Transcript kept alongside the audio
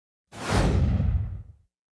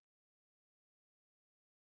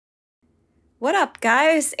What up,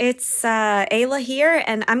 guys? It's Ayla here,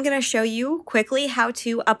 and I'm going to show you quickly how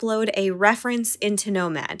to upload a reference into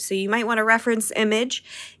Nomad. So you might want a reference image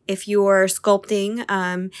if you're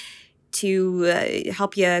sculpting to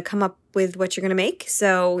help you come up with what you're going to make.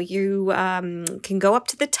 So you can go up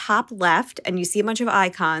to the top left, and you see a bunch of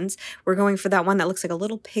icons. We're going for that one that looks like a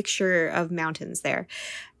little picture of mountains there.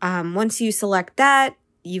 Once you select that,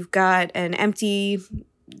 you've got an empty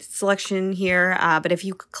selection here, but if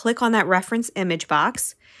you click on that reference image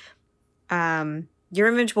box, your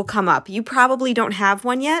image will come up. You probably don't have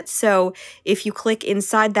one yet, so if you click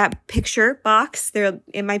inside that picture box,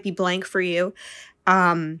 it might be blank for you.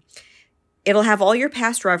 It'll have all your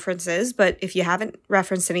past references, but if you haven't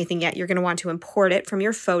referenced anything yet, you're going to want to import it from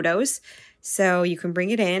your photos. So you can bring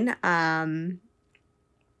it in.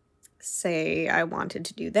 Say I wanted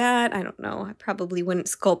to do that. I don't know. I probably wouldn't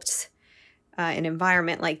sculpt an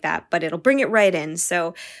environment like that, but it'll bring it right in.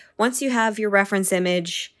 So once you have your reference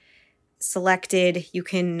image selected, you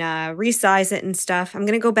can resize it and stuff. I'm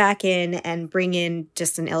going to go back in and bring in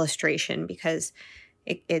just an illustration because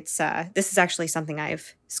this is actually something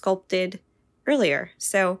I've sculpted earlier.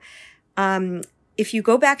 So if you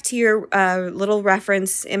go back to your little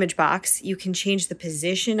reference image box, you can change the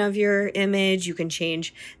position of your image. You can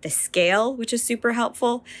change the scale, which is super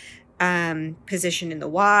helpful. Position in the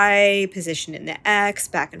Y, position in the X,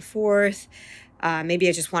 back and forth. Maybe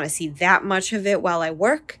I just want to see that much of it while I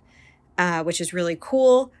work, which is really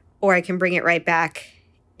cool. Or I can bring it right back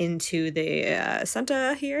into the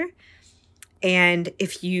center here. And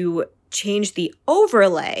if you change the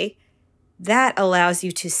overlay, that allows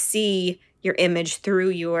you to see your image through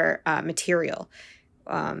your material.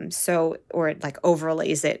 Or it like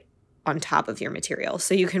overlays it on top of your material.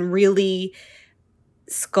 So you can really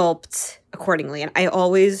sculpt accordingly. And I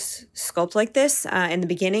always sculpt like this in the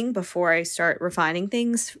beginning before I start refining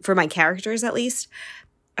things, for my characters at least,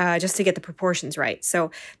 just to get the proportions right.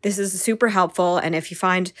 So this is super helpful. And if you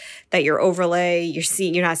find that your overlay,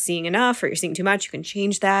 you're not seeing enough or you're seeing too much, you can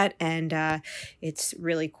change that. And it's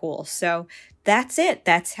really cool. So that's it.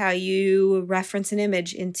 That's how you reference an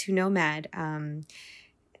image into Nomad.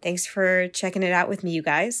 Thanks for checking it out with me, you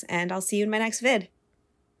guys, and I'll see you in my next vid.